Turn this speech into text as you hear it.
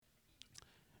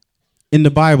In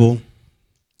the Bible,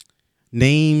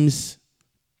 names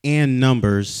and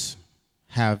numbers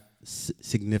have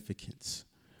significance.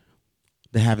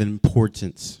 They have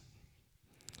importance.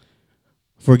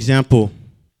 For example,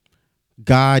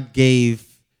 God gave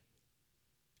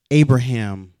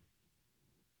Abraham,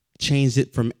 changed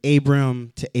it from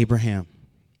Abram to Abraham.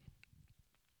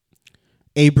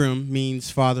 Abram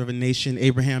means father of a nation.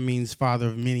 Abraham means father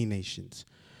of many nations.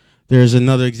 There's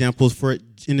another example for it.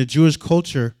 In the Jewish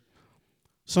culture,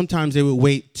 sometimes they would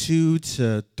wait 2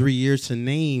 to 3 years to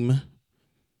name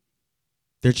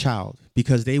their child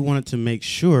because they wanted to make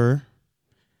sure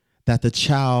that the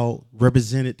child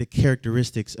represented the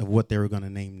characteristics of what they were going to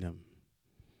name them.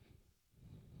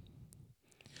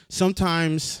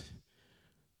 Sometimes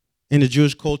in the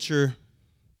Jewish culture,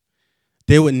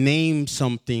 they would name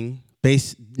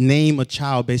name a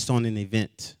child based on an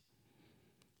event,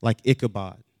 like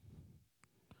Ichabod.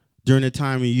 During the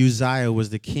time when Uzziah was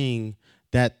the king,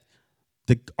 that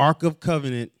the Ark of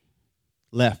Covenant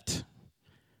left,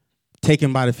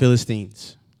 taken by the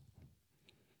Philistines.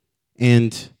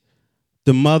 And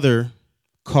the mother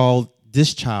called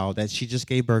this child that she just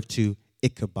gave birth to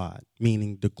Ichabod,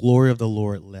 meaning the glory of the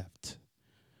Lord left.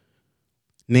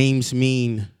 Names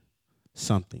mean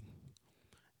something.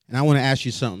 And I want to ask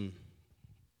you something.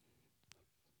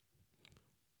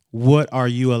 What are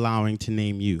you allowing to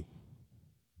name you?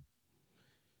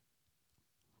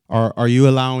 Are you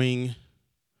allowing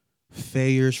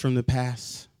failures from the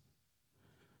past?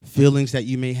 Feelings that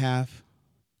you may have?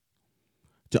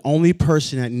 The only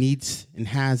person that needs and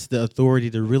has the authority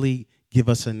to really give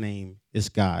us a name is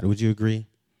God. Would you agree?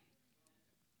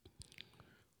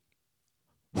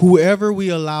 Whoever we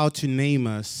allow to name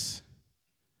us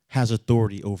has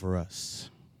authority over us.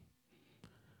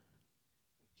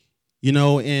 You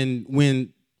know, and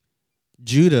when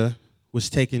Judah was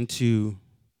taken to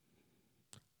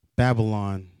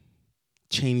Babylon,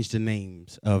 changed the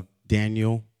names of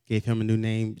Daniel, gave him a new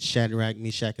name, Shadrach,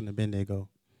 Meshach, and Abednego.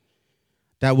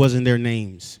 That wasn't their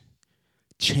names.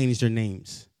 Changed their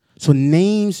names. So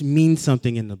names mean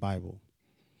something in the Bible.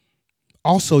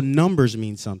 Also, numbers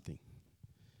mean something.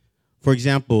 For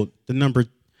example, the number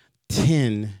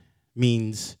 10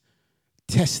 means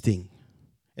testing.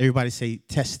 Everybody say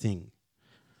testing.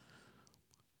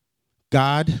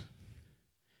 God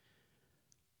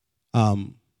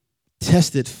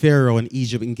tested Pharaoh in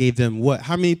Egypt and gave them what?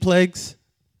 How many plagues?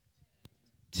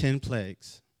 10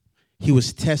 plagues. He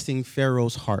was testing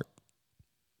Pharaoh's heart.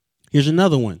 Here's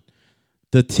another one.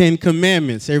 The 10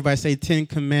 Commandments. Everybody say 10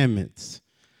 Commandments.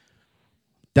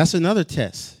 That's another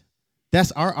test.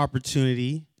 That's our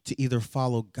opportunity to either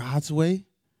follow God's way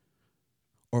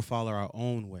or follow our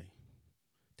own way.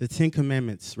 The 10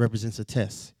 Commandments represents a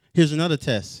test. Here's another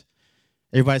test.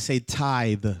 Everybody say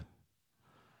tithe.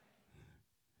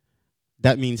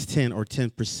 That means 10 or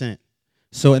 10%.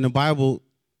 So in the Bible,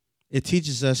 it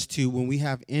teaches us to, when we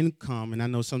have income, and I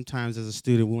know sometimes as a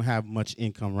student we don't have much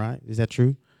income, right? Is that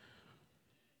true?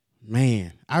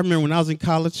 Man, I remember when I was in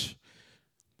college,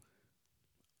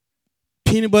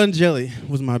 peanut butter and jelly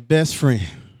was my best friend.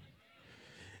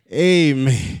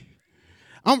 Amen.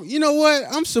 You know what?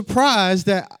 I'm surprised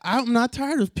that I'm not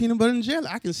tired of peanut butter and jelly.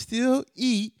 I can still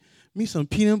eat me some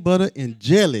peanut butter and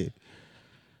jelly.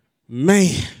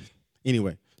 Man.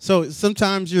 Anyway, so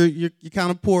sometimes you're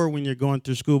kind of poor when you're going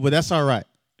through school, but that's all right.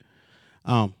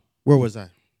 Where was I?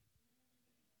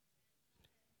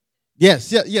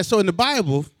 Yes. So in the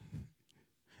Bible,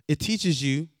 it teaches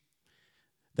you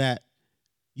that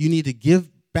you need to give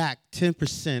back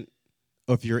 10%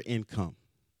 of your income.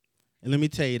 And let me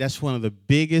tell you, that's one of the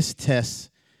biggest tests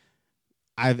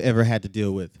I've ever had to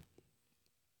deal with.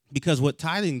 Because what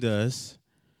tithing does,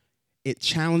 it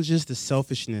challenges the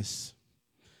selfishness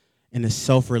and the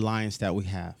self-reliance that we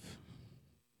have.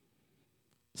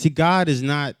 See, God is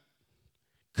not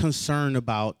concerned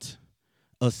about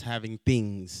us having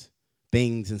things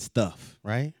and stuff,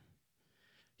 right?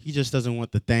 He just doesn't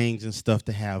want the things and stuff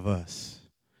to have us.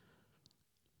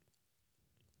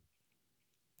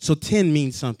 So 10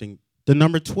 means something. The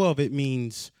number 12, it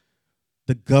means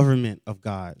the government of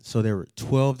God. So there were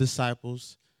 12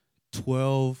 disciples,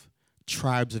 12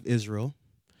 tribes of Israel.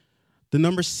 The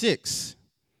number 6,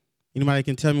 anybody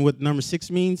can tell me what number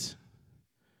 6 means?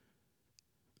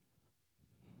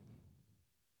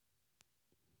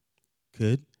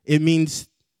 Good. It means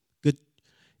good.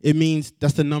 It means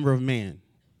that's the number of man.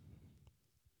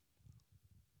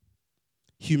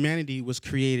 Humanity was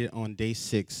created on day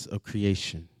 6 of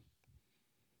creation.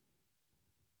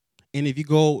 And if you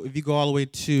go all the way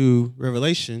to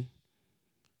Revelation,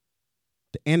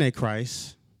 the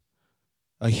Antichrist,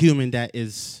 a human that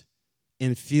is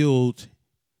infilled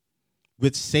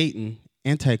with Satan,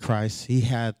 Antichrist, he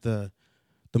had the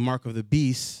mark of the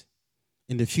beast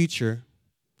in the future,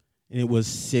 and it was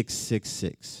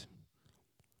 666.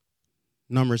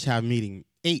 Numbers have meaning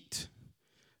 8.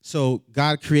 So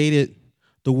God created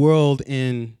the world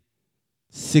in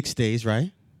 6 days,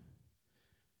 right?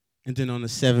 And then on the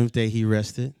 7th day, he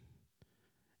rested.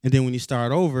 And then when you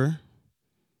start over,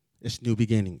 it's new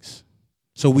beginnings.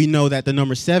 So we know that the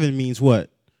number 7 means what?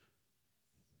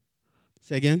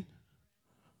 Say again?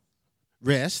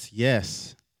 Rest,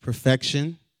 yes.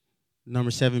 Perfection.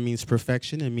 Number 7 means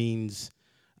perfection. It means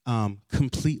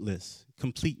completeness.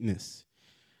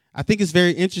 I think it's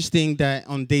very interesting that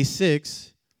on day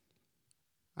 6,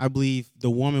 I believe the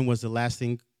woman was the last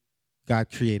thing God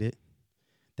created.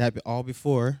 That all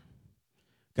before,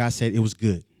 God said it was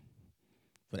good.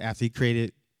 But after he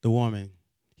created the woman,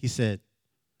 he said,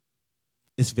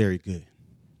 it's very good.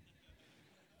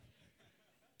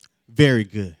 Very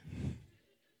good.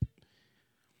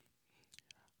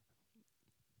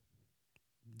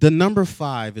 The number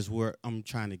 5 is where I'm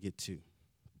trying to get to.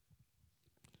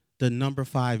 The number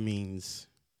 5 means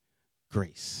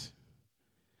grace.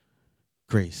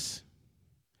 Grace.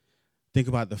 Think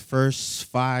about the first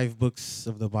 5 books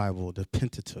of the Bible, the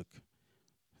Pentateuch.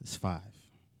 It's 5.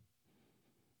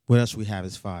 What else we have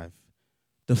is 5?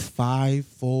 The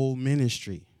fivefold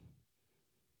ministry.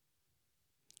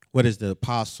 What is the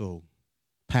apostle,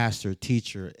 pastor,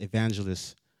 teacher,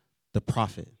 evangelist, the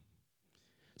prophet?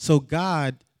 So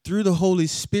God, through the Holy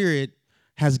Spirit,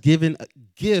 has given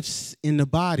gifts in the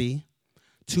body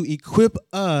to equip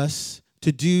us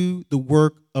to do the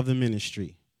work of the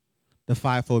ministry, the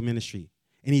fivefold ministry.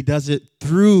 And he does it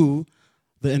through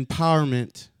the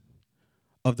empowerment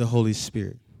of the Holy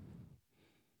Spirit.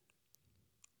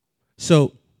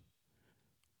 So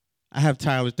I have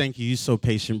Tyler. Thank you. You're so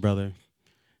patient, brother.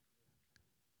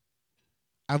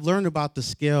 I've learned about the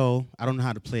scale. I don't know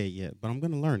how to play it yet, but I'm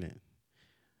going to learn it.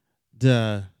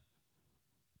 The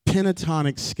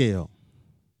pentatonic scale.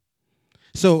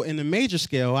 So in the major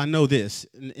scale, I know this.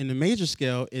 In the major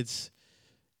scale,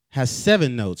 has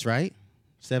 7 notes, right?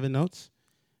 7 notes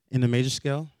in the major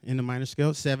scale. In the minor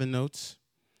scale, 7 notes.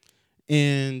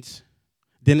 And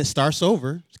then it starts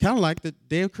over. It's kind of like the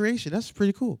day of creation. That's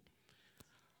pretty cool.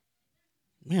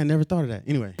 Man, I never thought of that.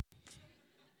 Anyway.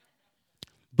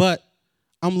 But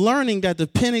I'm learning that the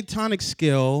pentatonic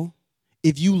scale,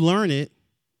 if you learn it,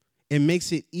 it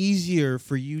makes it easier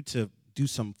for you to do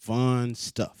some fun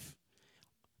stuff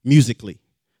musically.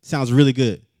 Sounds really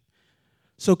good.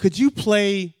 So could you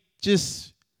play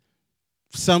just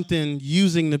something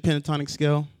using the pentatonic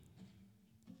scale?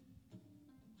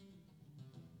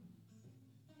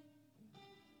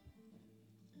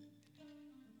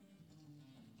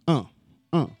 Uh,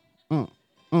 uh, uh,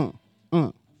 uh,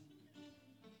 uh.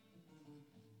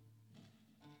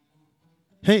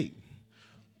 Hey,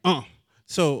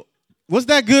 So, was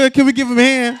that good? Can we give him a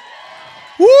hand?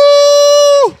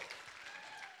 Woo!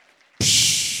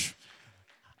 Psh.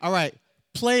 All right,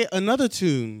 play another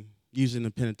tune using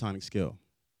the pentatonic scale.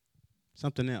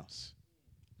 Something else.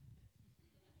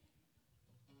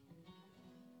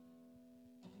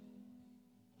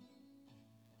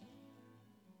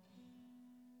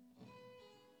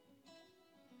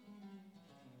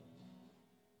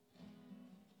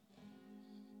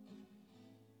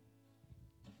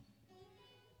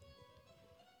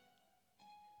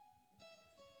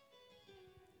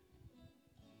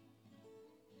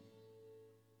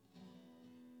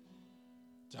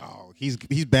 Oh, he's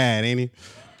bad, ain't he?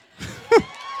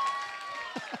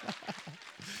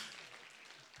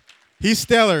 He's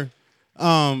stellar.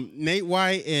 Nate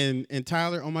White and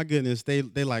Tyler, oh my goodness, they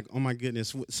like, oh my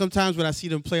goodness. Sometimes when I see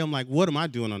them play, I'm like, what am I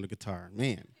doing on the guitar?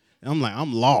 Man, and I'm like,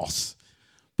 I'm lost.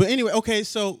 But anyway, okay,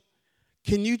 so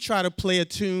can you try to play a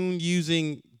tune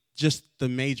using just the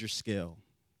major scale?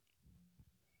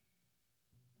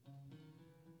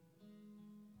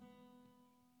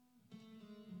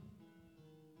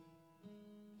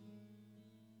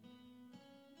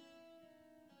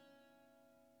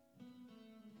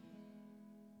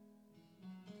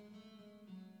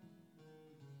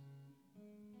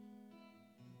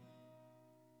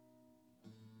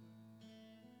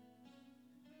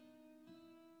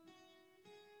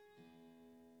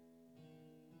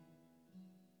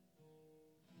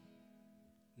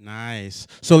 Nice.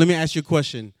 So let me ask you a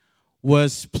question.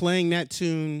 Was playing that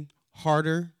tune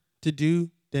harder to do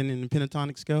than in the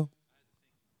pentatonic scale?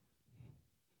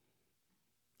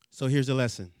 So here's the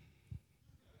lesson.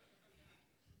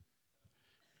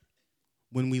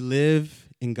 When we live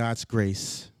in God's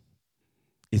grace,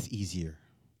 it's easier.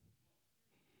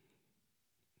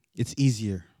 It's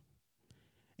easier.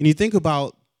 And you think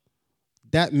about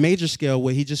that major scale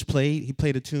where he just played, he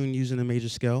played a tune using a major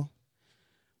scale.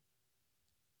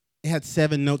 It had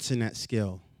 7 notes in that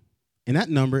scale. And that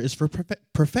number is for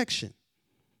perfection.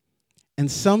 And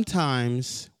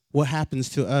sometimes what happens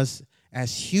to us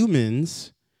as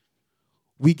humans,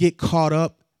 we get caught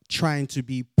up trying to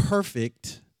be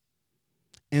perfect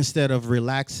instead of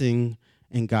relaxing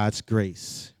in God's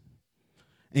grace.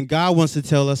 And God wants to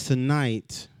tell us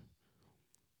tonight,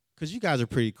 because you guys are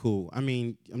pretty cool. I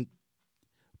mean,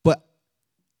 but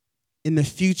in the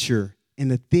future, in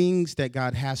the things that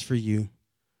God has for you,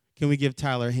 can we give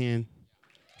Tyler a hand?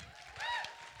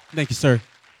 Thank you, sir.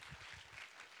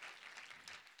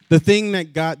 The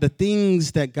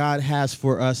things that God has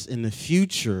for us in the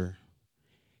future,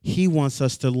 he wants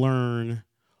us to learn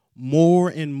more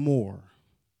and more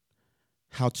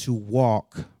how to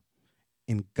walk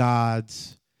in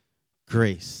God's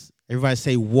grace. Everybody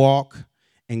say, walk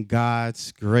in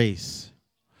God's grace.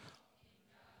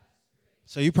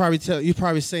 So you're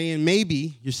probably saying,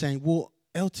 maybe you're saying, well,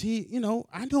 LT,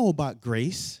 I know about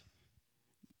grace.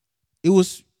 It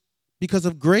was because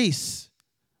of grace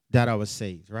that I was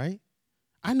saved, right?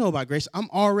 I know about grace. I'm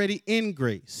already in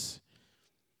grace.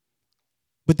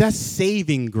 But that's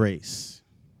saving grace.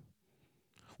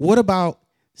 What about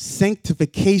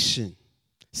sanctification,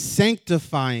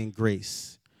 sanctifying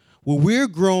grace, where we're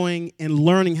growing and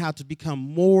learning how to become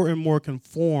more and more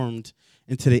conformed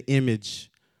into the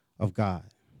image of God?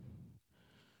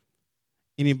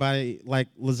 Anybody like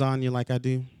lasagna like I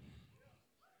do?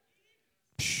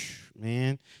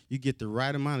 Man, you get the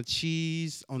right amount of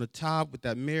cheese on the top with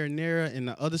that marinara and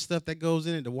the other stuff that goes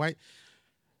in it, the white.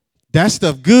 That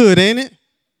stuff good, ain't it?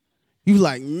 You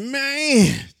like,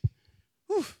 man.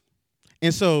 Whew.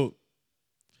 And so,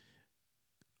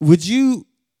 would you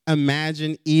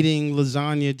imagine eating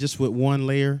lasagna just with one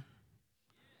layer?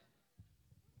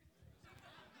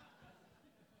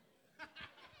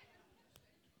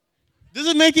 Does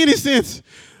it make any sense?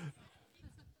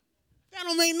 That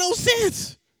don't make no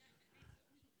sense.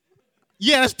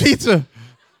 Yeah, that's pizza.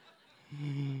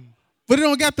 But it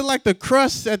don't got the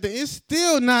crust at the end. It's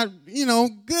still not,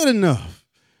 good enough.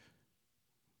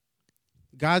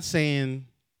 God's saying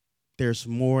there's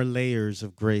more layers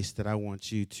of grace that I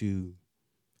want you to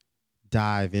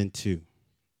dive into.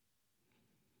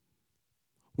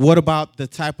 What about the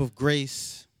type of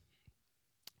grace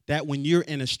that when you're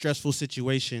in a stressful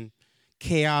situation,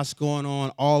 chaos going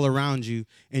on all around you,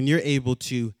 and you're able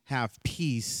to have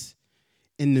peace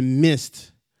in the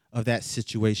midst of that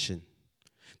situation?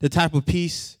 The type of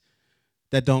peace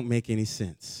that don't make any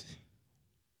sense.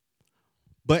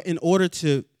 But in order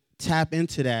to tap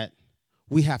into that,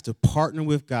 we have to partner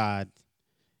with God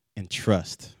and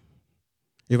trust.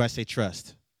 Everybody say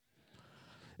trust.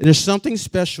 There's something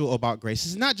special about grace.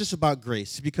 It's not just about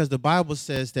grace, because the Bible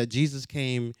says that Jesus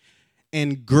came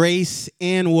in grace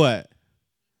and what?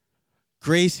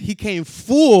 Grace. He came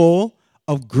full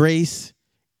of grace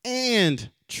and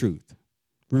truth.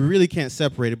 We really can't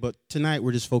separate it, but tonight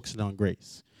we're just focusing on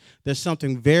grace. There's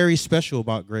something very special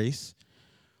about grace.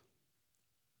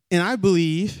 And I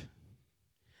believe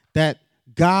that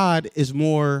God is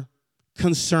more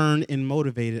concerned and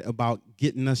motivated about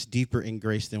getting us deeper in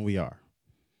grace than we are.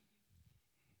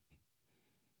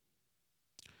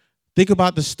 Think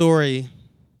about the story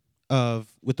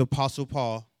with the Apostle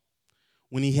Paul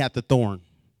when he had the thorn.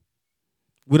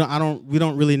 We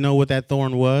don't really know what that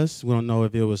thorn was. We don't know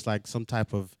if it was like some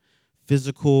type of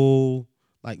physical,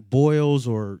 like boils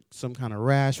or some kind of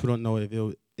rash. We don't know if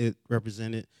it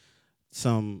represented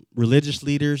some religious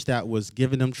leaders that was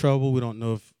giving them trouble. We don't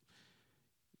know if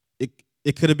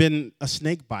it could have been a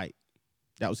snake bite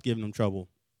that was giving them trouble.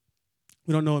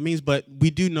 We don't know what it means, but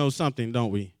we do know something,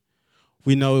 don't we?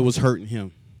 We know it was hurting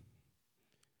him.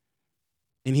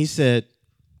 And he said,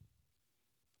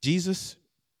 Jesus,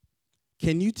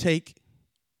 can you take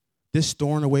this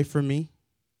thorn away from me?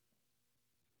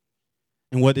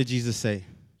 And what did Jesus say?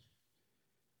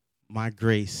 My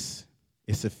grace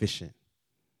is sufficient.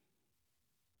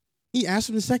 He asked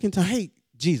him the second time, hey,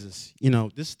 Jesus,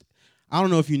 this, I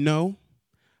don't know if you know,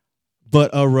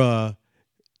 but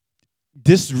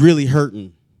this really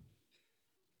hurting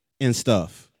and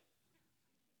stuff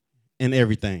and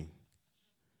everything.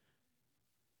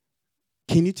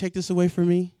 Can you take this away from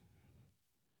me?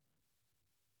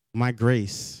 My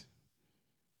grace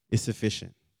is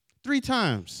sufficient. 3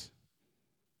 times.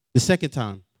 The second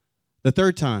time. The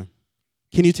third time.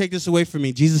 Can you take this away from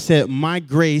me? Jesus said, my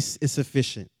grace is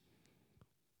sufficient.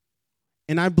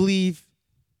 And I believe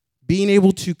being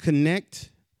able to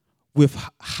connect with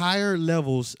higher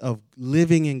levels of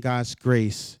living in God's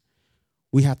grace,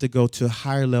 we have to go to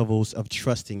higher levels of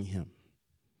trusting him.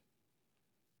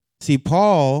 See,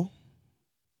 Paul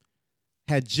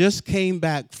had just came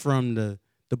back from the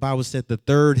Bible said, the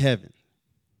third heaven.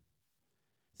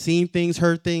 Seen things,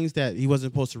 heard things that he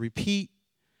wasn't supposed to repeat.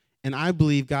 And I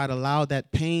believe God allowed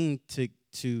that pain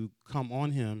to come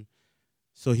on him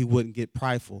so he wouldn't get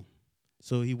prideful,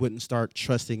 so he wouldn't start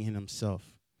trusting in himself.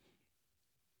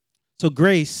 So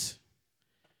grace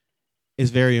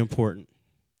is very important.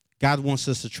 God wants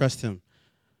us to trust him.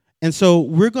 And so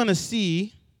we're going to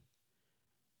see,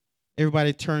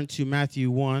 everybody turn to Matthew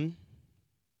 1.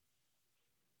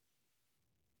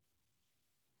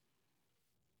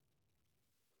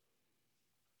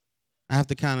 I have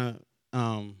to kind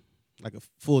of, like a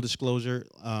full disclosure,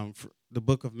 for the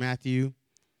book of Matthew,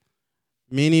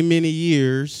 many, many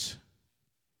years,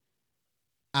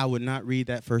 I would not read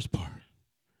that first part.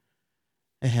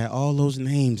 It had all those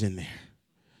names in there.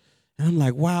 And I'm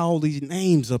like, wow, all these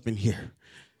names up in here.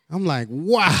 I'm like,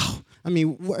 wow. I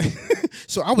mean, what?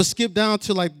 So I would skip down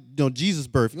to like, Jesus'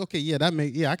 birth. Okay,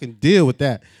 yeah, I can deal with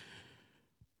that.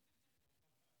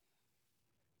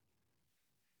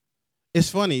 It's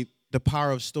funny, the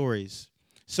power of stories.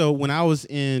 So when I was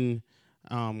in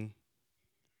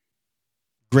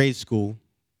grade school,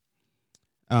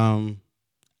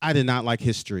 I did not like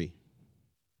history.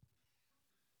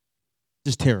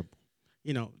 Just terrible.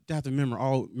 I have to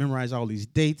memorize all these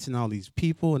dates and all these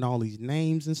people and all these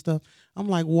names and stuff. I'm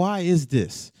like, why is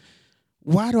this?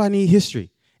 Why do I need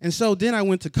history? And so then I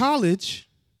went to college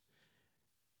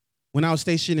when I was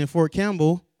stationed in Fort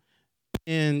Campbell,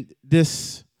 and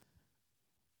this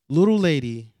little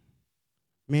lady,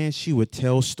 man, she would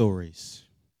tell stories.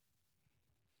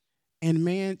 And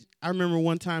man, I remember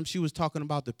one time she was talking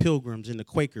about the Pilgrims and the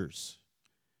Quakers.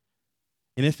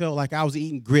 And it felt like I was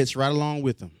eating grits right along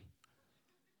with them.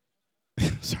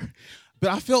 Sorry. But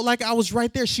I felt like I was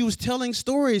right there. She was telling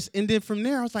stories. And then from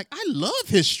there, I was like, I love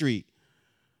history.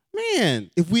 Man,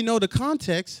 if we know the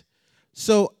context.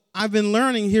 So I've been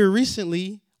learning here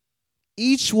recently,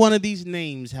 each one of these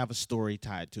names have a story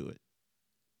tied to it.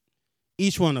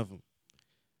 Each one of them.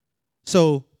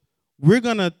 So we're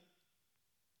going to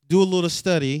do a little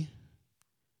study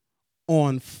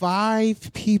on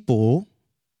five people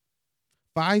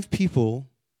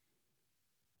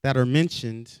that are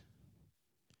mentioned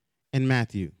in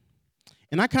Matthew.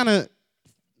 And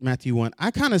Matthew 1,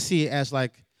 I kind of see it as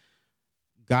like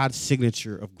God's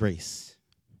signature of grace.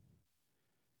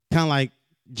 Kind of like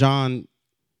John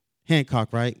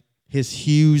Hancock, right? His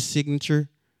huge signature.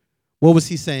 What was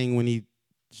he saying when he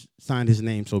signed his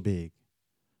name so big?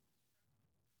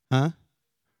 Huh?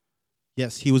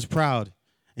 Yes, he was proud.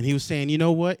 And he was saying, you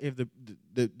know what? If the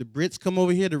Brits come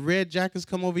over here, the Red Jackets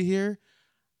come over here,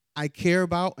 I care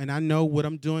about and I know what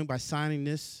I'm doing by signing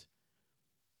this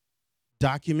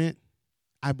document.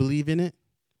 I believe in it,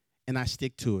 and I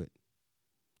stick to it,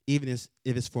 even if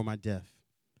it's for my death.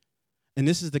 And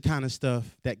this is the kind of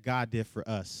stuff that God did for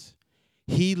us.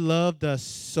 He loved us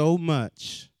so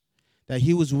much that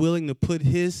he was willing to put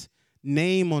his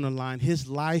name on the line, his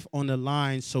life on the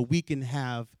line, so we can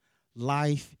have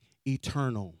life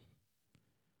eternal.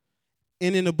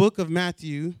 And in the book of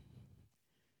Matthew,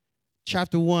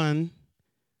 chapter 1,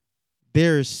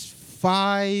 there's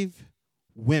 5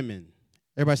 women.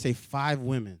 Everybody say 5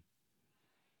 women.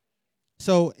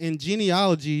 So in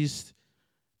genealogies,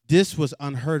 this was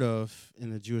unheard of in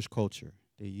the Jewish culture.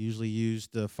 They usually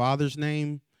used the father's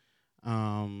name. They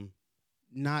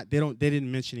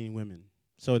didn't mention any women.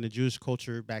 So in the Jewish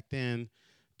culture back then,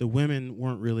 the women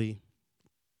weren't really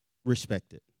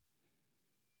respected.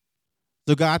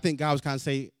 So I think God was kind of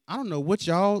saying, I don't know what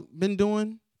y'all been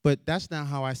doing, but that's not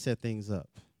how I set things up,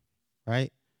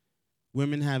 right?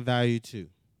 Women have value too,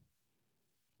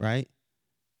 right?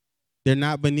 They're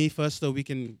not beneath us so we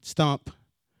can stomp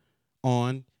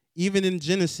on. Even in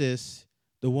Genesis,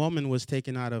 the woman was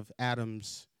taken out of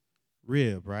Adam's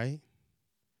rib, right?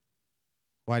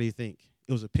 Why do you think?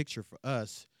 It was a picture for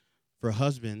us, for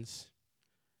husbands,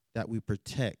 that we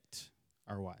protect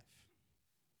our wife.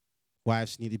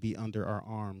 Wives need to be under our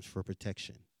arms for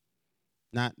protection,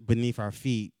 not beneath our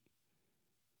feet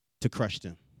to crush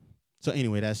them. So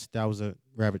anyway, that was a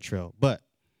rabbit trail. But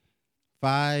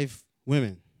 5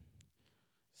 women.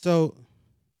 So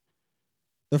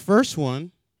the first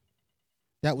one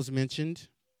that was mentioned,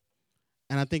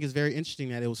 and I think it's very interesting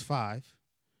that it was 5.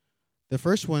 The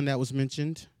first one that was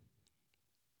mentioned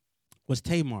was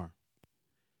Tamar.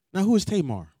 Now, who is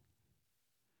Tamar?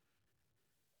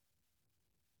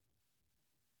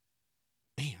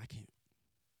 Man, I can't.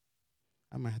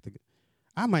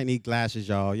 I might need glasses,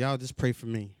 y'all. Y'all just pray for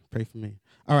me. Pray for me.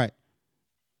 All right.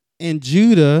 And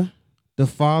Judah, the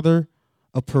father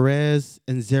of Perez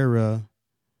and Zerah,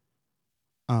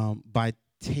 by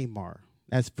Tamar.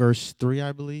 That's verse 3,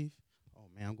 I believe. Oh,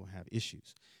 man, I'm going to have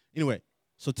issues. Anyway,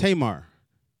 so Tamar.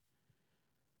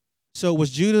 So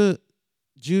was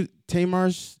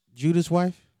Tamar's Judah's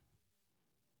wife?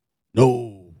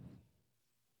 No.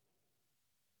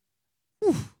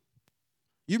 Whew.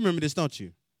 You remember this, don't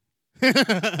you?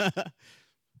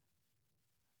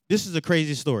 This is a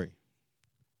crazy story.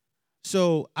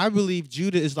 So I believe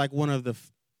Judah is like one of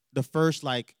the first,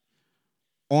 like,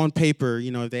 on paper,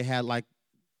 they had like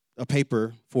a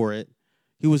paper for it.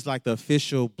 He was like the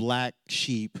official black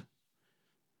sheep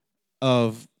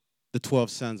of the 12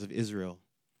 sons of Israel.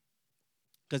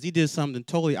 Because he did something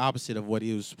totally opposite of what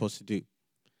he was supposed to do.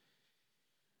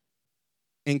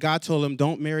 And God told him,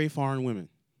 don't marry foreign women.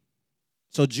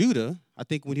 So Judah, I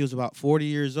think when he was about 40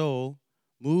 years old,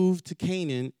 moved to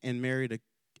Canaan and married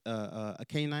a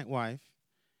Canaanite wife.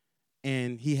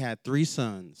 And he had 3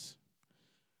 sons.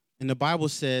 And the Bible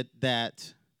said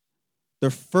that the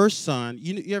first son,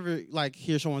 you ever like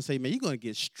hear someone say, man, you're going to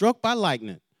get struck by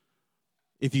lightning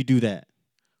if you do that.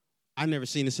 I've never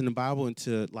seen this in the Bible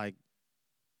until like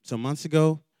some months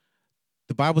ago.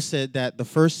 The Bible said that the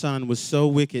first son was so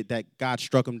wicked that God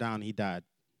struck him down and he died.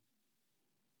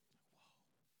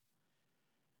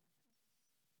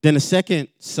 Then the second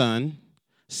son,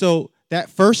 so that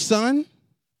first son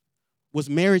was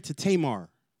married to Tamar.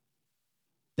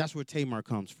 That's where Tamar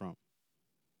comes from.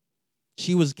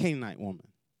 She was a Canaanite woman.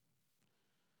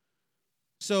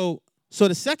 So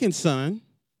the second son,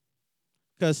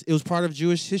 because it was part of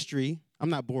Jewish history. I'm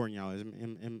not boring y'all.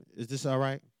 Is this all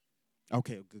right?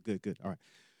 Okay, good. All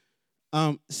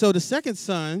right. So the second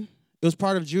son, it was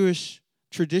part of Jewish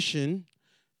tradition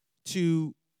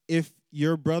to, if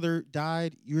your brother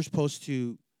died, you're supposed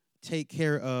to take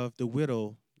care of the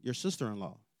widow, your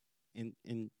sister-in-law,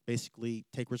 and basically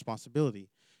take responsibility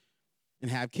and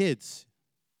have kids,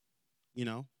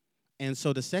 And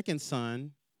so the second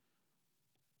son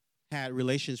had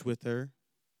relations with her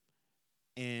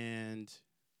and,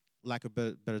 like a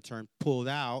better term, pulled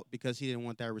out because he didn't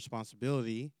want that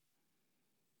responsibility.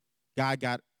 God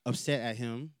got upset at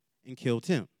him and killed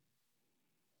him.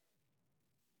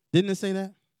 Didn't it say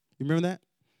that? You remember that?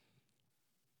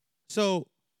 So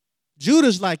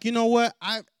Judah's like, you know what?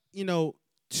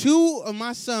 2 of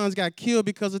my sons got killed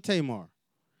because of Tamar.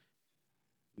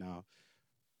 No.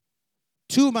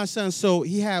 2 of my sons. So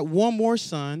he had one more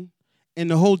son, and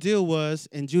the whole deal was,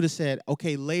 and Judah said,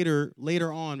 okay, later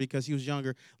on, because he was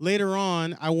younger, later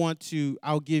on,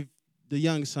 I'll give the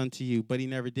young son to you, but he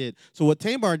never did. So what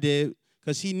Tamar did,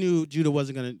 because he knew Judah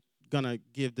wasn't gonna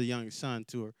give the young son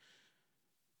to her.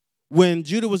 When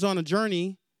Judah was on a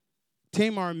journey,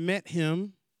 Tamar met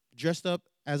him dressed up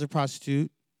as a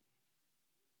prostitute.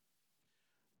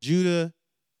 Judah,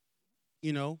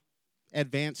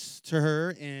 advanced to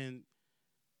her, and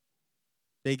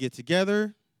they get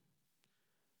together.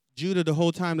 Judah the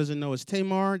whole time doesn't know it's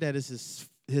Tamar, that is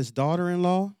his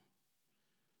daughter-in-law.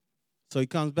 So he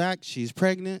comes back, she's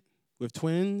pregnant with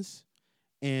twins,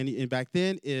 and back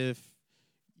then, if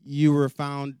you were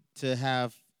found to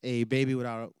have a baby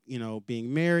without,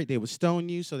 being married, they would stone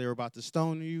you. So they were about to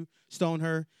stone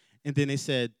her, and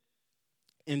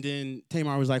then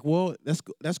Tamar was like, well,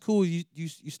 that's cool, you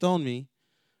stoned me,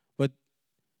 but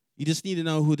you just need to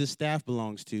know who this staff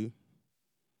belongs to.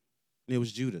 And it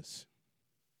was Judah's.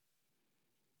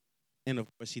 And of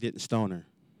course, he didn't stone her.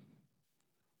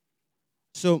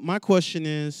 So my question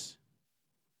is,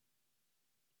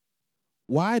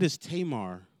 why does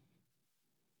Tamar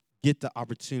get the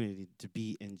opportunity to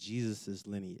be in Jesus'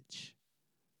 lineage?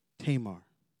 Tamar.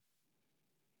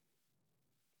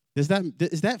 Is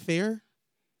that fair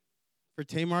for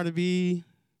Tamar to be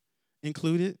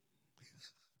included?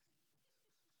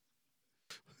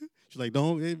 She's like,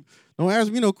 don't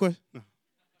ask me no question. No.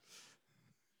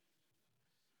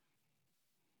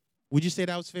 Would you say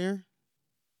that was fair?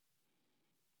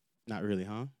 Not really,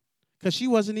 huh? Because she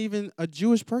wasn't even a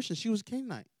Jewish person. She was a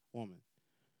Canaanite woman.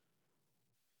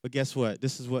 But guess what?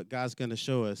 This is what God's going to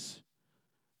show us,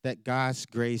 that God's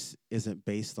grace isn't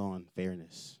based on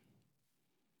fairness.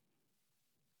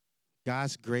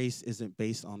 God's grace isn't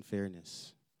based on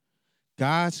fairness.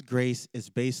 God's grace is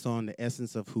based on the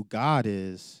essence of who God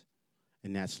is,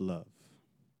 and that's love.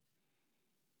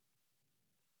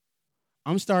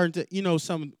 I'm starting to,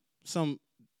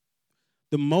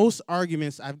 the most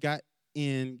arguments I've gotten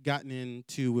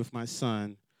into with my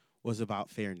son was about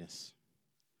fairness.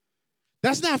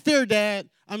 That's not fair, Dad.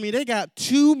 I mean, they got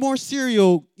 2 more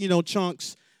cereal,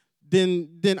 chunks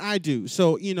than I do.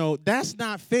 So, that's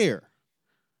not fair.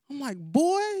 I'm like,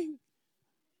 boy,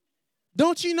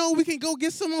 don't you know we can go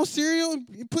get some more cereal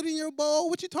and put in your bowl?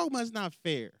 What you talking about is not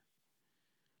fair?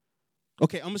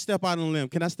 Okay, I'm going to step out on a limb.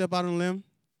 Can I step out on a limb?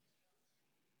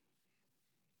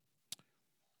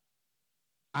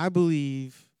 I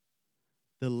believe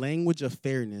the language of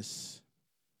fairness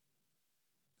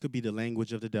could be the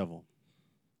language of the devil.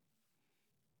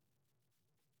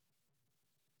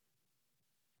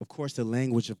 Of course, the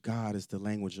language of God is the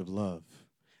language of love.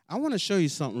 I want to show you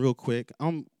something real quick.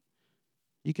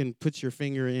 You can put your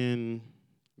finger in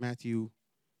Matthew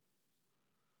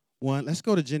 1. Let's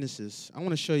go to Genesis. I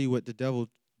want to show you what the devil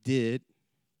did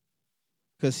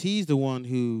because he's the one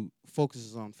who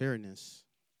focuses on fairness.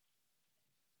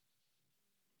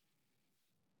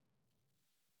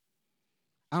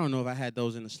 I don't know if I had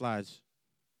those in the slides.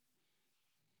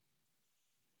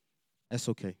 That's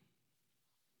okay.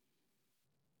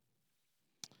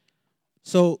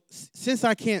 So since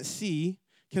I can't see,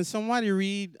 can somebody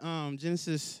read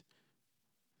Genesis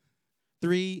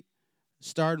 3,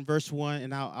 start in verse 1,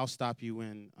 and I'll stop you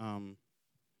when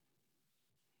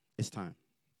it's time.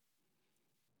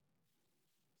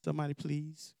 Somebody,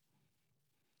 please.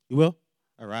 You will?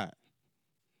 All right.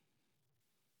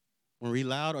 Want to read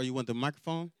loud, or you want the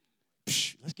microphone?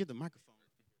 Psh, let's get the microphone.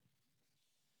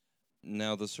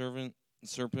 Now the serpent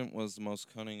was the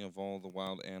most cunning of all the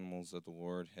wild animals that the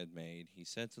Lord had made. He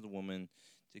said to the woman,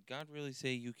 "Did God really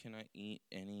say you cannot eat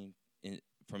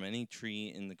from any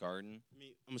tree in the garden?"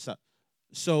 I'm gonna stop.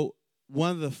 So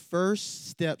one of the first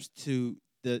steps to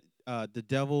the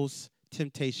devil's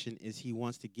temptation is he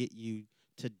wants to get you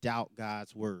to doubt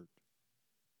God's word.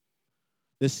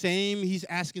 He's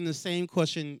asking the same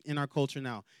question in our culture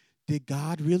now. Did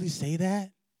God really say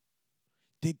that?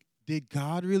 Did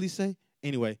God really say?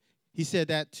 Anyway, he said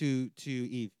that to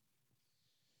Eve.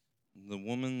 The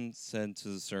woman said to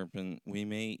the serpent, "We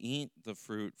may eat the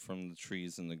fruit from the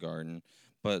trees in the garden,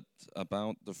 but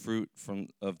about the fruit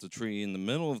of the tree in the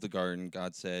middle of the garden,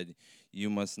 God said,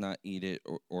 'You must not eat it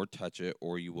or touch it,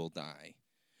 or you will die.'"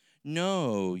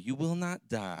 "No, you will not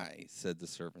die," said the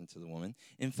serpent to the woman.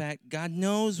 "In fact, God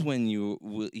knows when you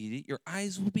will eat it, your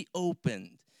eyes will be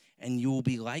opened, and you will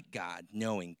be like God,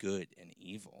 knowing good and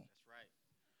evil." That's right.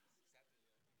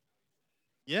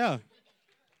 Yeah.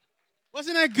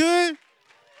 Wasn't that good?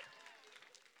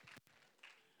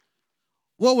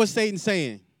 What was Satan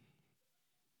saying?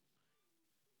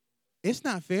 It's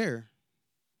not fair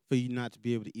for you not to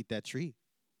be able to eat that tree.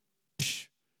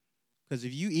 Because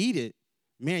if you eat it,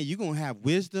 man, you're going to have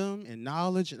wisdom and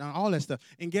knowledge and all that stuff.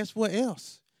 And guess what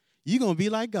else? You're going to be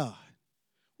like God.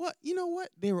 Well, you know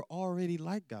what? They were already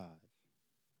like God.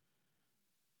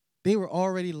 They were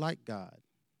already like God.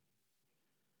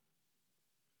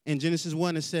 In Genesis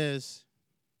 1, it says,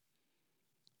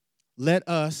 "Let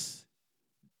us,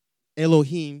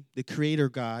 Elohim, the creator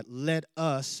God, let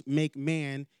us make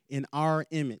man in our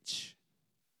image."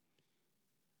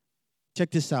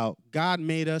 Check this out. God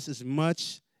made us as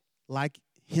much like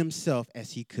himself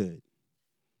as he could.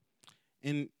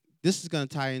 And this is going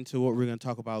to tie into what we're going to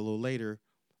talk about a little later.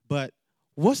 But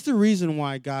what's the reason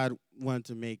why God wanted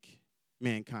to make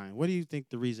mankind? What do you think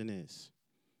the reason is?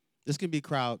 This can be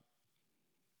crowd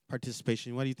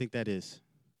participation. What do you think that is?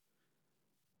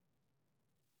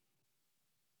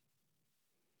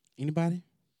 Anybody?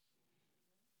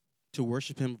 To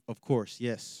worship him, of course,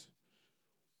 yes.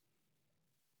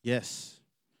 Yes.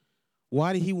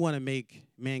 Why did he want to make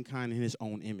mankind in his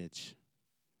own image?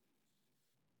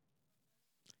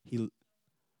 He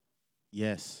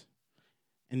Yes.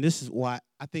 And this is why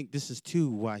I think this is too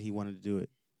why he wanted to do it.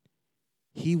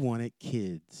 He wanted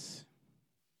kids.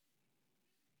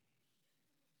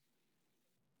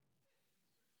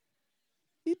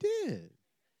 He did.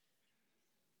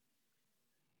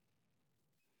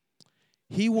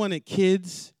 He wanted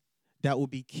kids that would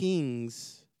be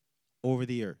kings over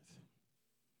the earth.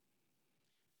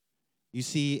 You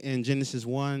see in Genesis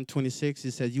 1:26,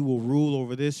 it says, "You will rule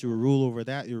over this, you will rule over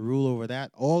that, you will rule over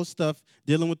that." All stuff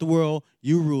dealing with the world,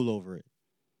 you rule over it.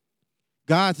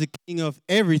 God's the king of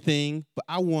everything, but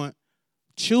I want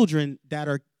children that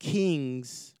are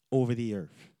kings over the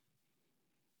earth,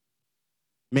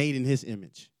 made in his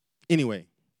image. Anyway,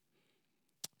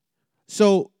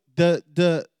 so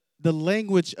the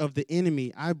language of the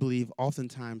enemy, I believe,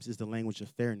 oftentimes is the language of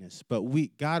fairness. But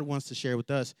God wants to share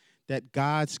with us that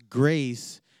God's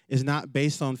grace is not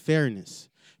based on fairness.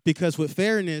 Because with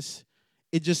fairness,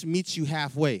 it just meets you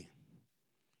halfway.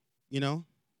 You know?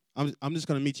 I'm just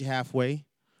going to meet you halfway.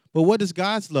 But what does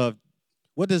God's love,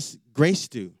 what does grace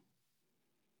do?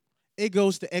 It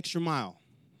goes the extra mile.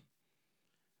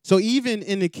 So even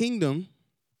in the kingdom,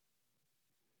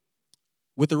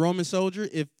 with the Roman soldier,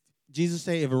 if Jesus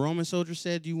said, if a Roman soldier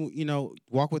said, you know,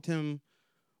 walk with him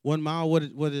 1 mile, what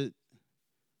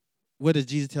did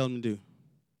Jesus tell him to do?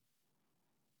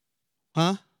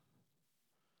 Huh?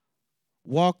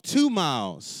 Walk 2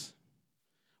 miles.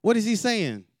 What is he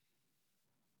saying?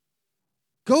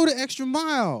 Go the extra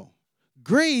mile.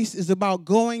 Grace is about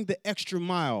going the extra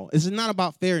mile. It's not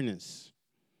about fairness.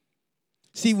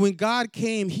 See, when God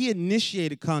came, he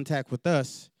initiated contact with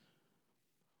us.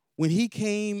 When he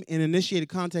came and initiated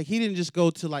contact, he didn't just go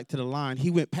to the line. He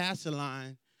went past the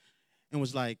line and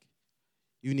was like,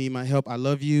 you need my help. I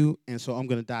love you, and so I'm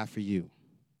going to die for you.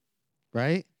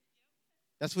 Right?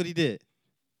 That's what he did.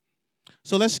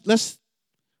 So let's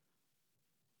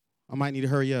I might need to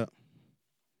hurry up.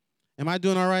 Am I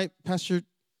doing all right, Pastor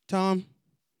Tom?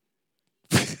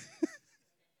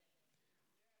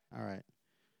 All right.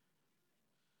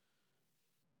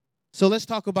 So let's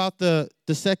talk about the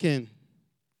second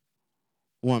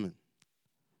woman.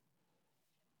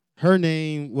 Her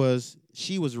name was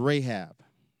Rahab.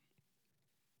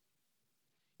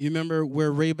 You remember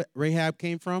where Rahab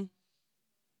came from?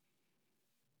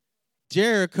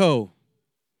 Jericho.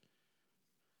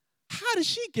 How did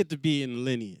she get to be in the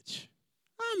lineage?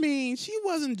 I mean, she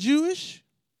wasn't Jewish.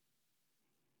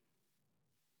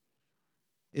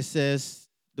 It says,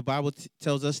 the Bible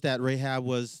tells us that Rahab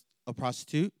was a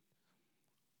prostitute.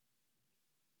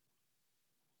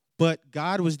 But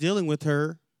God was dealing with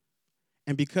her,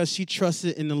 and because she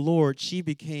trusted in the Lord, she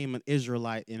became an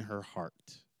Israelite in her heart.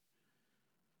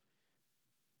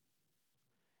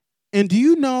 And do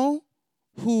you know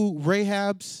who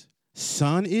Rahab's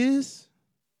son is?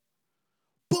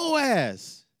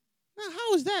 Boaz. Now,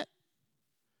 how is that?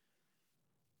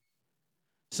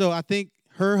 So I think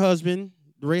her husband,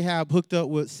 Rahab, hooked up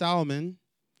with Solomon,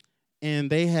 and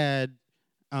they had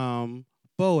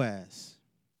Boaz.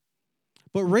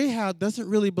 But Rahab doesn't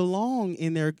really belong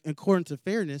in there according to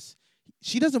fairness.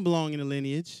 She doesn't belong in the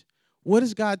lineage. What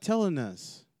is God telling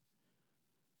us?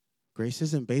 Grace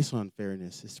isn't based on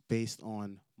fairness. It's based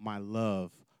on my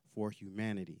love for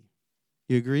humanity.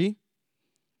 You agree?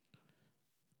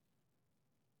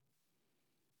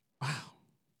 Wow.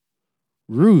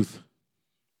 Ruth.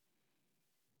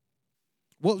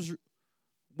 What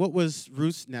was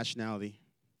Ruth's nationality?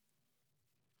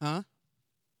 Huh?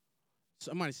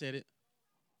 Somebody said it.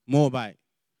 Moabite.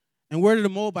 And where did the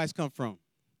Moabites come from?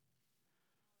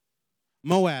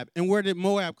 Moab. And where did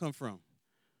Moab come from?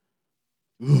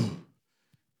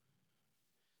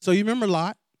 So you remember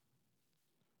Lot?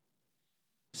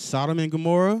 Sodom and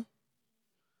Gomorrah?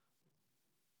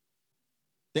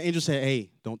 The angel said, hey,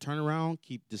 don't turn around.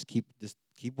 Keep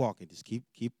walking. Just keep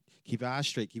your eyes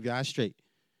straight. Keep your eyes straight.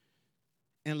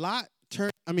 And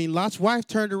Lot's wife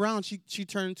turned around. She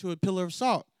turned into a pillar of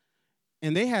salt.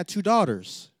 And they had 2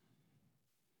 daughters.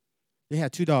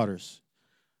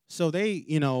 So they,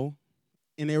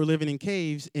 and they were living in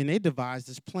caves, and they devised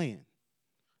this plan.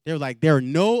 They were like, there are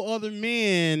no other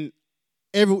men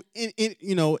in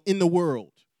the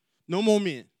world. No more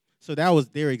men. So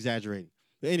they're exaggerating.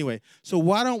 But anyway, so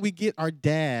why don't we get our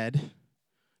dad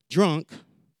drunk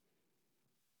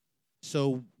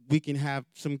so we can have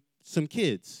some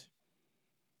kids?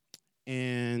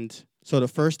 And so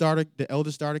the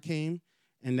eldest daughter came,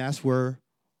 and that's where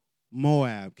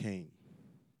Moab came.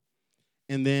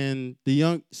 And then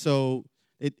so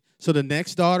the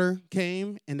next daughter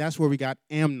came, and that's where we got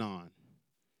Amnon.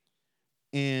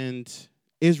 And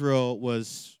Israel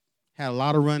had a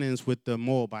lot of run-ins with the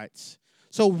Moabites.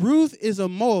 So Ruth is a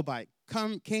Moabite,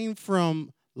 came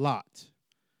from Lot.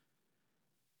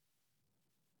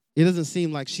 It doesn't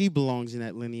seem like she belongs in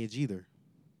that lineage either.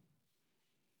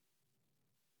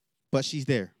 But she's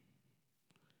there.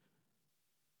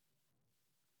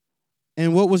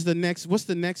 And what's the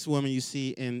next woman you see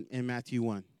in Matthew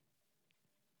 1?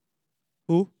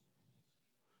 Who?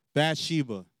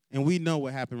 Bathsheba. And we know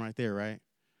what happened right there, right?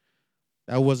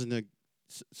 That wasn't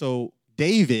so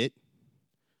David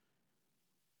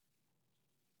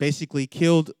basically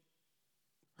killed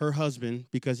her husband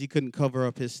because he couldn't cover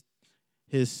up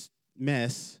his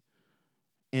mess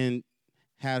and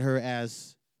had her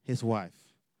as his wife.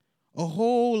 A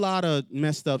whole lot of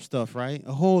messed up stuff, right?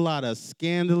 A whole lot of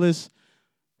scandalous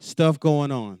stuff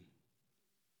going on.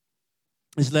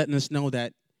 It's letting us know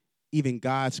that even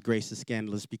God's grace is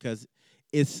scandalous because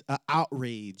it's an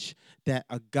outrage that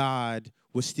a God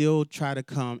would still try to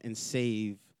come and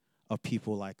save a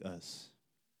people like us.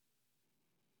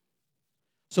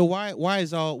 So why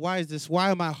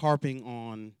am I harping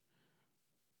on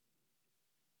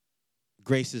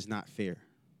grace is not fair?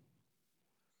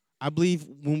 I believe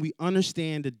when we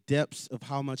understand the depths of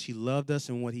how much he loved us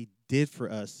and what he did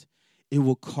for us, it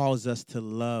will cause us to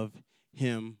love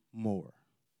him more.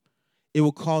 It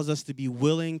will cause us to be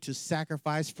willing to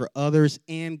sacrifice for others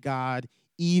and God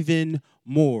even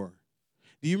more.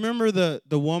 Do you remember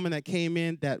the woman that came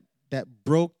in that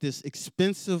broke this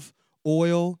expensive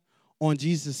oil on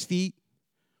Jesus' feet?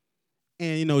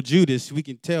 And, Judas, we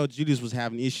can tell Judas was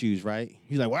having issues, right?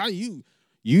 He's like, why you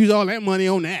use all that money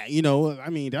on that? I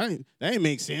mean, that ain't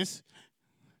make sense.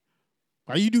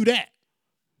 Why you do that?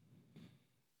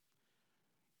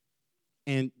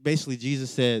 And basically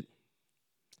Jesus said,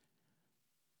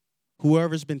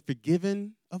 whoever's been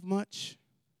forgiven of much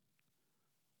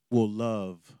will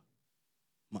love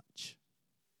much.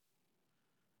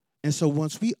 And so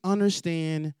once we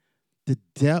understand the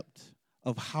depth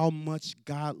of how much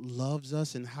God loves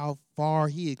us and how far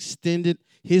he extended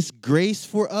his grace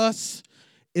for us,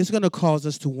 it's going to cause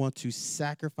us to want to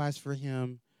sacrifice for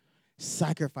him,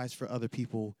 sacrifice for other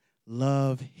people,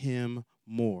 love him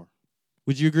more.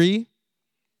 Would you agree?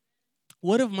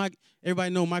 What if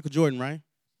everybody know Michael Jordan, right?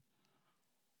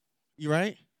 You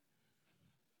right?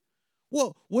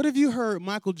 Well, what if you heard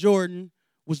Michael Jordan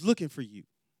was looking for you?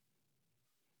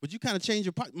 Would you kind of change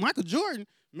your Michael Jordan,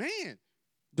 man,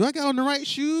 do I got on the right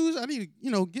shoes? I need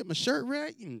to, get my shirt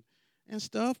right and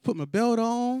stuff, put my belt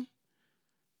on.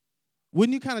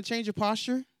 Wouldn't you kind of change your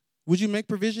posture? Would you make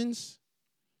provisions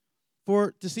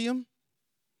to see him?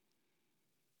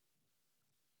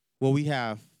 Well, we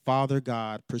have Father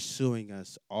God pursuing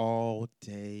us all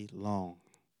day long.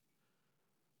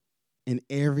 In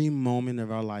every moment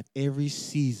of our life, every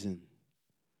season.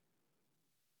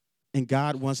 And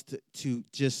God wants to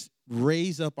just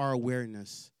raise up our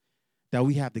awareness that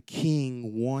we have the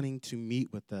King wanting to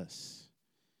meet with us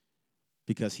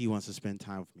because he wants to spend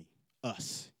time with me.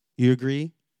 Us. You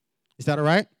agree? Is that all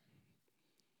right?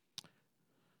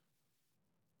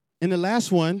 And the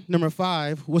last one, number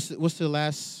 5, what's the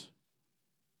last?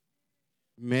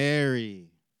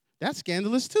 Mary. That's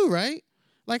scandalous too, right?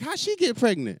 Like, how'd she get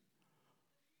pregnant?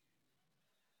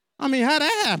 I mean, how'd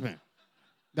that happen?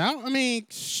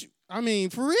 I mean,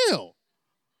 for real.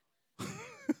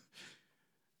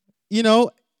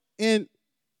 And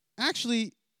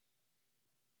actually,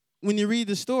 when you read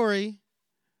the story,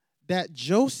 that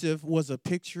Joseph was a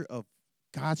picture of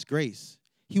God's grace.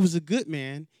 He was a good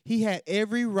man. He had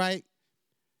every right,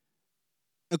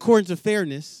 according to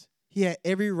fairness, he had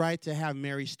every right to have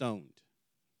Mary stoned.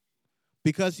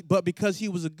 But because he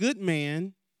was a good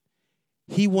man,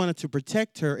 he wanted to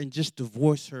protect her and just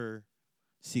divorce her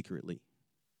secretly.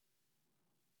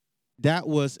 That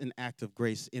was an act of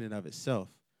grace in and of itself.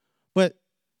 But,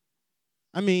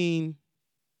 I mean,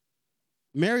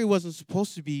 Mary wasn't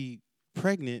supposed to be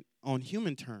pregnant on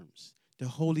human terms. The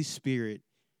Holy Spirit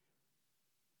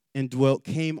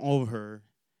came over her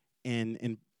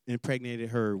and impregnated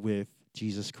her with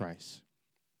Jesus Christ.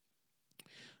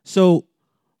 So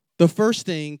the first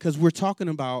thing, because we're talking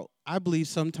about, I believe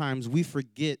sometimes we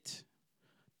forget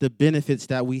the benefits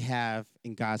that we have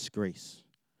in God's grace.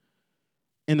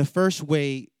 And the first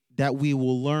way that we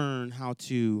will learn how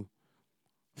to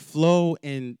flow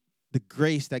in the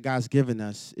grace that God's given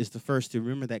us is the first to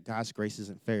remember that God's grace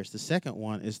isn't fair. The second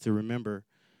one is to remember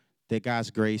that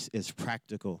God's grace is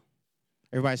practical.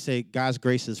 Everybody say, God's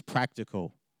grace is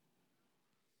practical.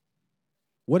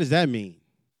 What does that mean?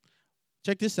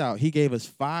 Check this out. He gave us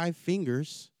 5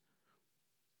 fingers,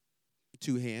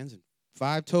 2 hands, and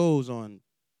 5 toes on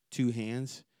 2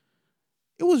 hands.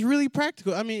 It was really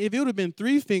practical. I mean, if it would have been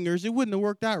 3 fingers, it wouldn't have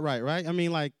worked out right? I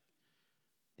mean,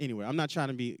 anyway, I'm not trying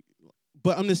to be,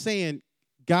 but I'm just saying,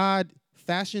 God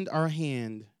fashioned our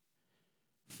hand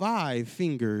 5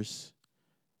 fingers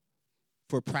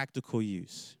for practical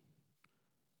use.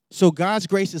 So God's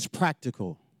grace is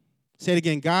practical. Say it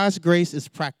again. God's grace is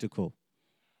practical.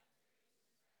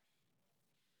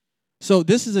 So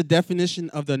this is a definition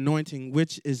of the anointing,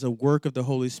 which is a work of the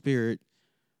Holy Spirit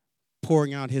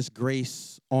pouring out his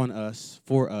grace on us,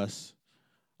 for us.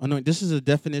 This is a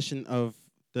definition of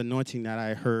the anointing that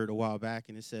I heard a while back,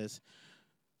 and it says,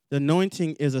 the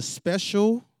anointing is a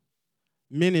special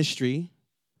ministry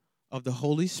of the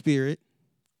Holy Spirit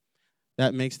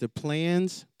that makes the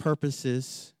plans,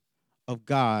 purposes of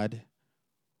God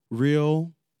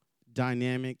real,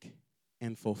 dynamic,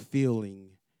 and fulfilling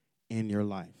in your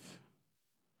life.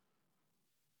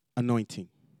 Anointing.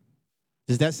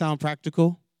 Does that sound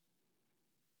practical?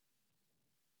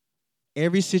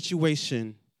 Every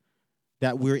situation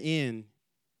that we're in,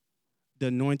 the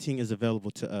anointing is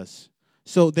available to us.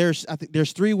 So I think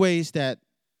there's 3 ways that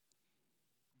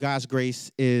God's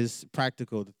grace is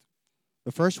practical.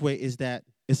 The first way is that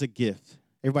it's a gift.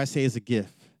 Everybody say it's a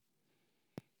gift.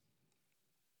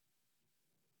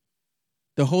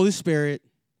 The Holy Spirit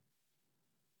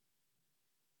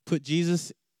put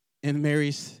Jesus in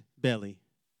Mary's belly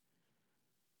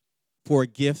for a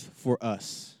gift for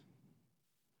us.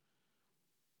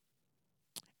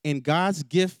 And God's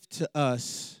gift to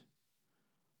us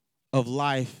of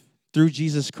life through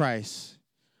Jesus Christ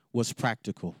was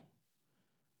practical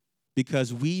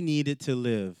because we needed to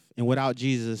live. And without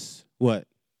Jesus, what?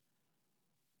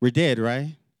 We're dead,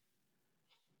 right?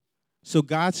 So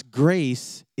God's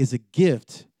grace is a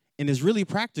gift and is really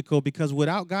practical because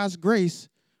without God's grace,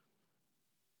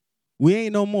 we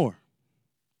ain't no more.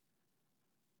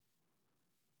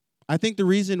 I think the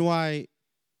reason why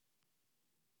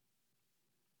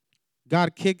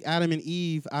God kicked Adam and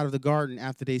Eve out of the garden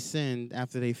after they sinned,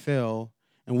 after they fell,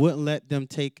 and wouldn't let them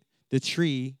take the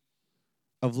tree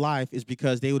of life is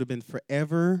because they would have been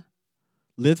forever,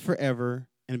 lived forever,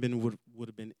 and would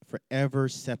have been forever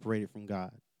separated from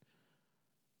God.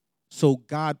 So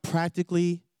God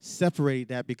practically separated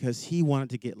that because he wanted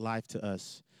to get life to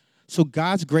us. So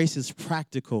God's grace is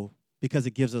practical because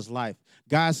it gives us life.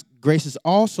 God's grace is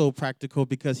also practical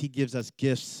because he gives us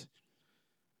gifts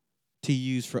to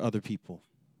use for other people.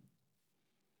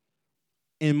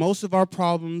 And most of our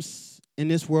problems in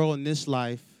this world, in this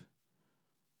life,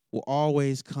 will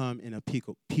always come in a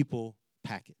people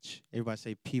package. Everybody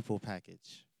say people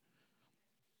package.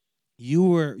 You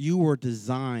were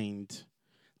designed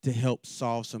to help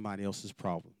solve somebody else's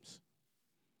problems.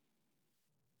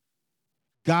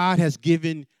 God has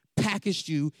packaged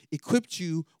you, equipped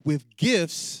you with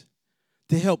gifts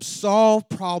to help solve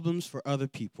problems for other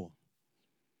people.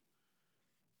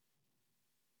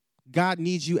 God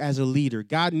needs you as a leader.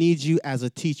 God needs you as a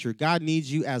teacher. God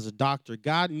needs you as a doctor.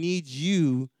 God needs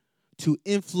you to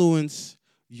influence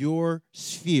your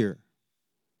sphere.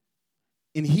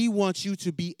 And he wants you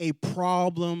to be a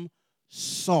problem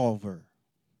solver.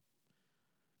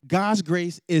 God's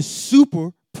grace is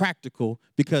super practical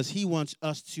because he wants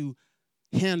us to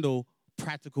handle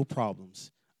practical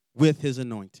problems with his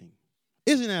anointing.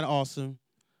 Isn't that awesome?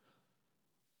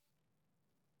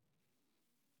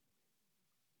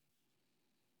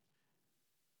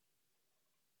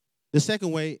 The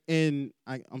second way, and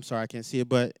I'm sorry, I can't see it,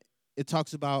 but it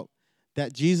talks about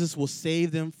that Jesus will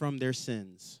save them from their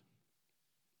sins.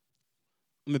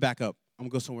 Let me back up. I'm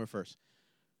going to go somewhere first.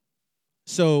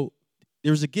 So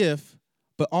there was a gift,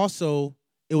 but also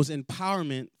it was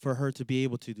empowerment for her to be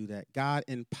able to do that. God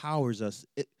empowers us.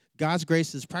 God's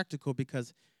grace is practical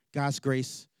because God's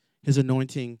grace, his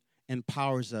anointing,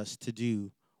 empowers us to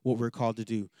do what we're called to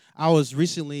do. I was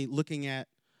recently looking at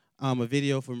a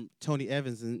video from Tony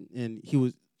Evans, and he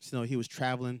was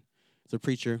traveling as a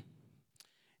preacher,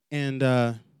 and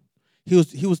he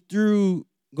was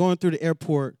going through the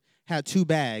airport, had 2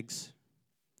 bags,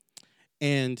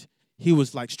 and he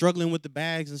was like struggling with the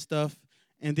bags and stuff,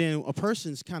 and then a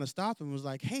person's kind of stopped him and was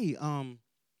like, "Hey,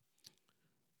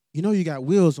 you got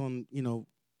wheels on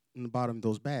the bottom of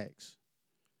those bags."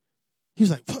 He was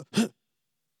like,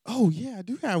 "Oh yeah, I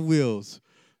do have wheels."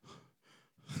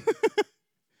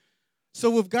 So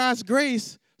with God's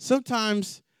grace,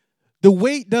 sometimes the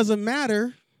weight doesn't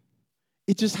matter.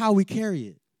 It's just how we carry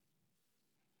it.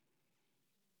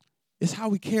 It's how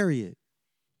we carry it.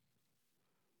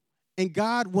 And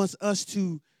God wants us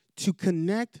to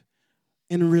connect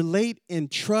and relate and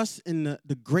trust in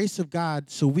the grace of God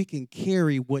so we can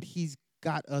carry what he's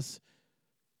got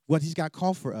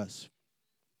called for us.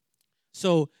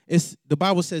 So the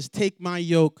Bible says, "Take my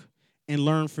yoke and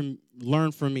learn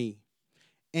from me."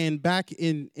 And back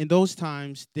in those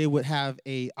times, they would have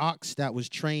a ox that was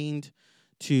trained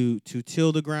to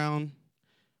till the ground.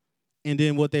 And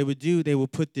then what they would do, they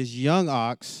would put this young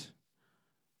ox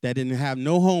that didn't have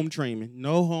no home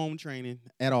training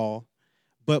at all,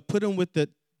 but put him with the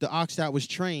ox that was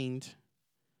trained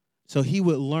so he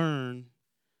would learn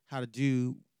how to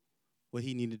do what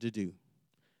he needed to do.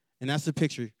 And that's the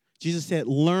picture. Jesus said,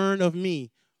 "Learn of me.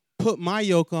 Put my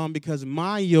yoke on because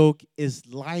my yoke is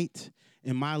light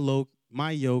and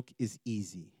my yoke is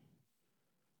easy."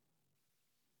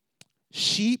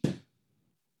 Sheep,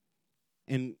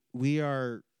 and we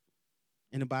are,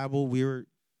 in the Bible, we're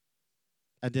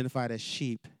identified as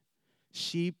sheep.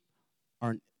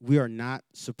 We are not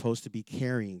supposed to be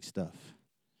carrying stuff.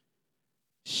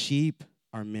 Sheep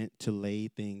are meant to lay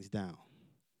things down.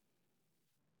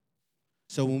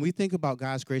 So when we think about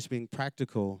God's grace being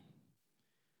practical,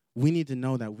 we need to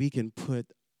know that we can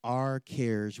put our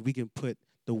cares, we can put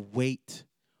the weight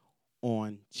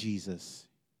on Jesus.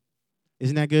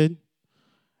 Isn't that good?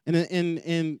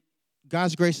 And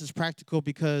God's grace is practical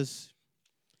because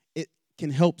it can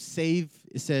help save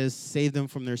them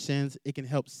from their sins. It can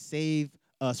help save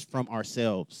us from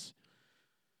ourselves.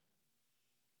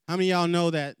 How many of y'all know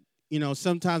that,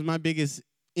 sometimes my biggest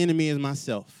enemy is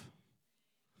myself?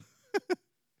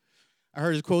 I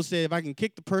heard this quote say, if I can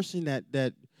kick the person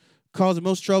that Caused the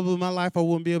most trouble in my life. I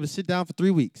wouldn't be able to sit down for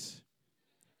 3 weeks.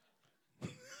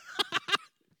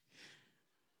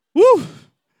 Woo!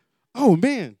 Oh,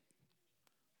 man.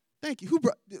 Thank you.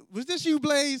 Was this you,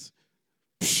 Blaze?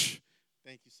 Psh.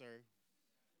 Thank you, sir.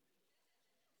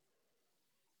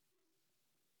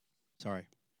 Sorry.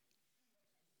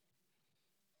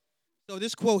 So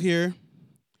this quote here,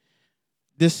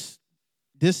 this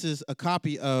is a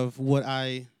copy of what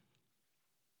I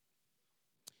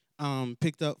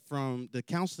picked up from the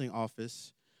counseling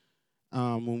office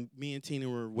when me and Tina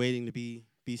were waiting to be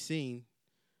seen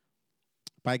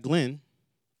by Glenn.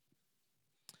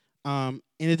 And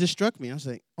it just struck me. I was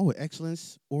like, oh,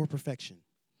 excellence or perfection.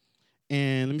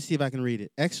 And let me see if I can read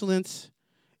it. Excellence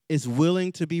is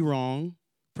willing to be wrong.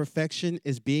 Perfection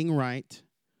is being right.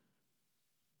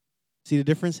 See the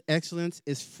difference? Excellence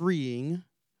is freeing.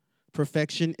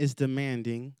 Perfection is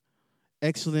demanding.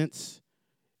 Excellence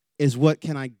is what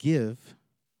can I give.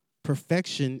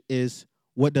 Perfection is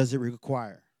what does it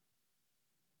require.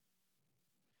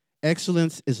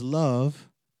 Excellence is love.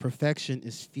 Perfection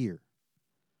is fear.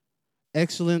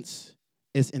 Excellence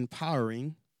is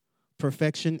empowering.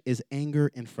 Perfection is anger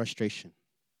and frustration.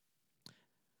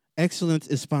 Excellence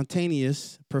is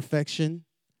spontaneous. Perfection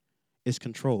is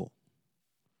control.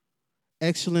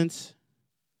 Excellence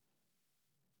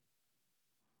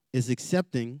is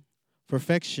accepting.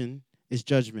 Perfection is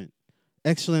judgment.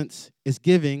 Excellence is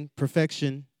giving.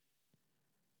 Perfection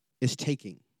is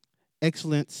taking.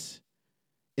 Excellence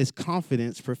is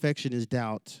confidence. Perfection is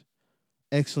doubt.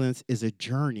 Excellence is a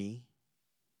journey.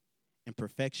 And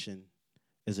perfection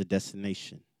is a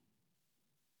destination.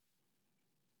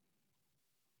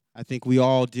 I think we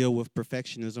all deal with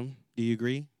perfectionism. Do you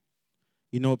agree?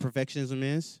 You know what perfectionism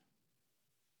is?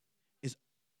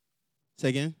 Say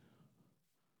again?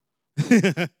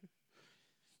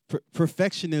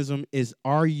 Perfectionism is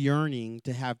our yearning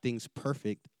to have things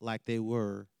perfect like they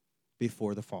were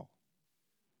before the fall.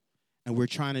 And we're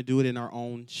trying to do it in our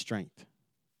own strength.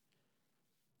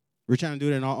 We're trying to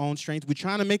do it in our own strength. We're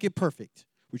trying to make it perfect.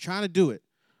 We're trying to do it.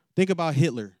 Think about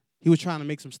Hitler. He was trying to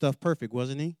make some stuff perfect,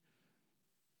 wasn't he?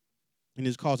 And he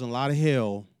was causing a lot of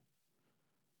hell.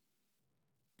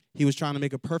 He was trying to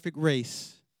make a perfect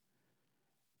race,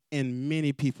 and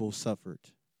many people suffered.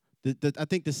 I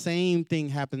think the same thing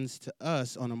happens to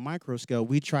us on a micro scale.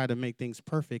 We try to make things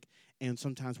perfect, and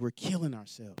sometimes we're killing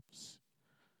ourselves.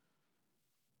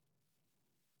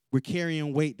 We're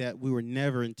carrying weight that we were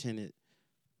never intended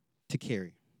to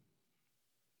carry.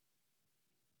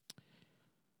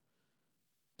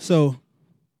 So,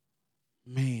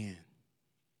 man.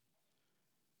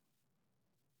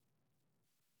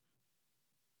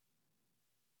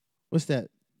 What's that?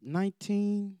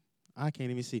 19? I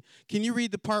can't even see. Can you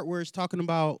read the part where it's talking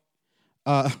about,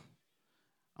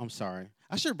 I'm sorry.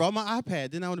 I should have brought my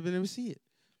iPad. Then I would have been able to see it.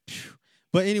 Phew.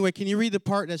 But anyway, can you read the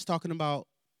part that's talking about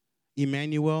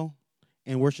Emmanuel?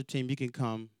 And worship team, you can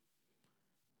come.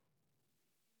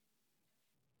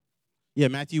 Yeah,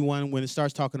 Matthew 1, when it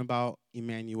starts talking about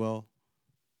Emmanuel.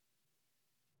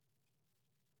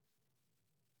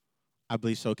 I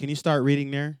believe so. Can you start reading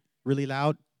there really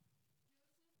loud?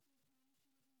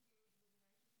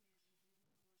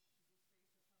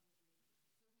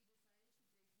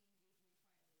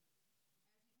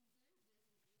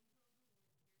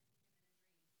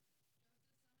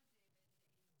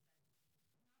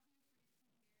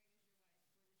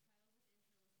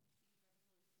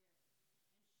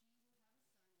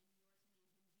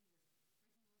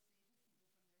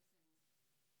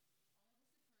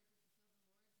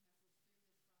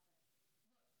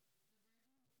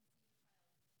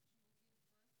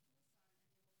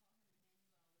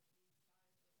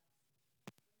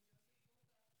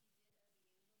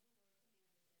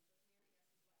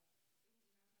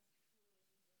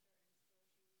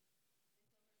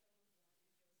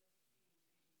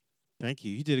 Thank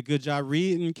you. You did a good job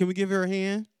reading. Can we give her a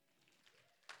hand?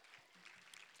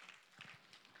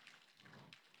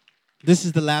 This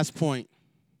is the last point.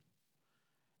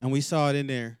 And we saw it in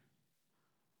there.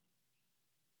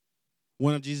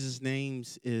 One of Jesus'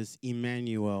 names is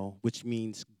Emmanuel, which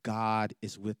means God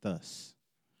is with us.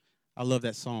 I love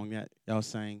that song that y'all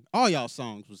sang. All y'all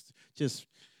songs was just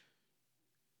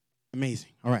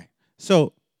amazing. All right.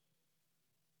 So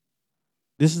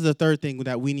this is the third thing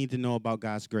that we need to know about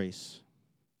God's grace.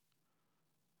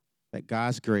 That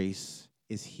God's grace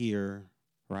is here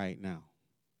right now.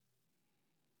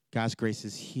 God's grace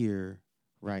is here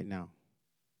right now.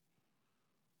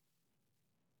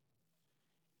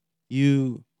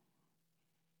 You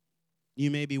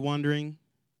may be wondering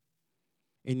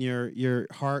in your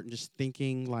heart and just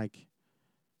thinking like,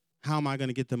 how am I going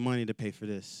to get the money to pay for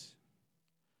this?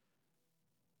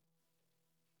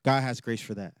 God has grace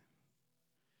for that.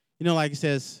 Like it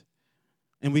says,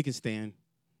 and we can stand.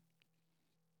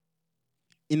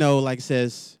 Like it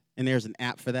says, and there's an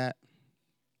app for that.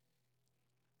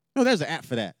 No, there's an app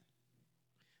for that.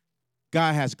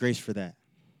 God has grace for that.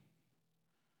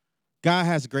 God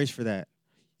has grace for that.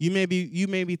 You may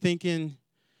be thinking,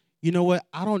 you know what?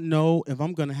 I don't know if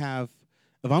I'm gonna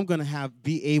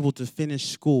be able to finish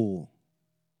school.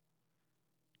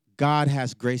 God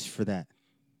has grace for that.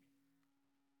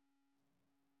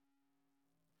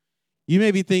 You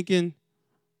may be thinking,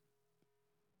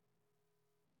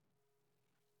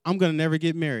 I'm gonna never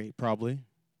get married, probably.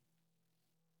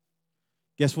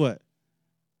 Guess what?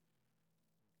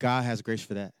 God has grace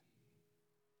for that.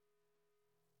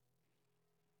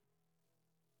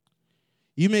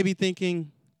 You may be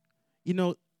thinking,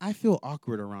 I feel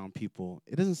awkward around people.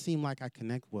 It doesn't seem like I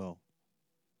connect well.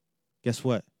 Guess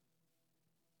what?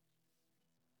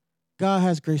 God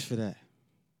has grace for that.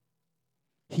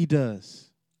 He does.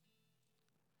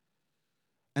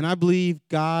 And I believe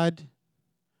God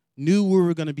knew we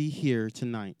were going to be here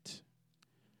tonight.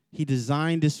 He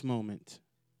designed this moment.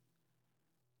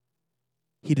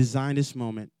 He designed this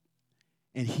moment.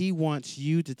 And he wants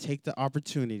you to take the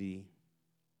opportunity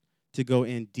to go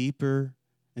in deeper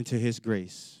into his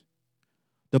grace.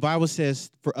 The Bible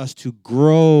says for us to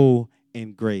grow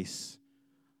in grace,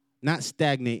 not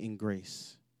stagnate in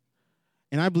grace.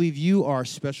 And I believe you are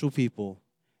special people,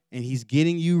 and he's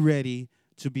getting you ready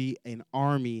to be an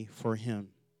army for him.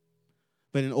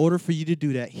 But in order for you to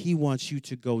do that, he wants you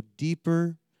to go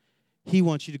deeper. He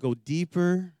wants you to go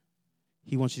deeper.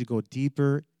 He wants you to go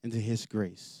deeper into his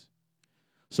grace.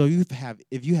 So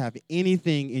if you have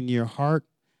anything in your heart,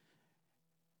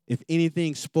 if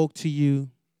anything spoke to you,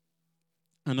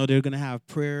 I know they're going to have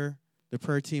the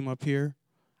prayer team up here.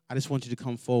 I just want you to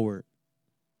come forward,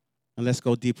 and let's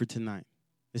go deeper tonight.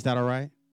 Is that all right?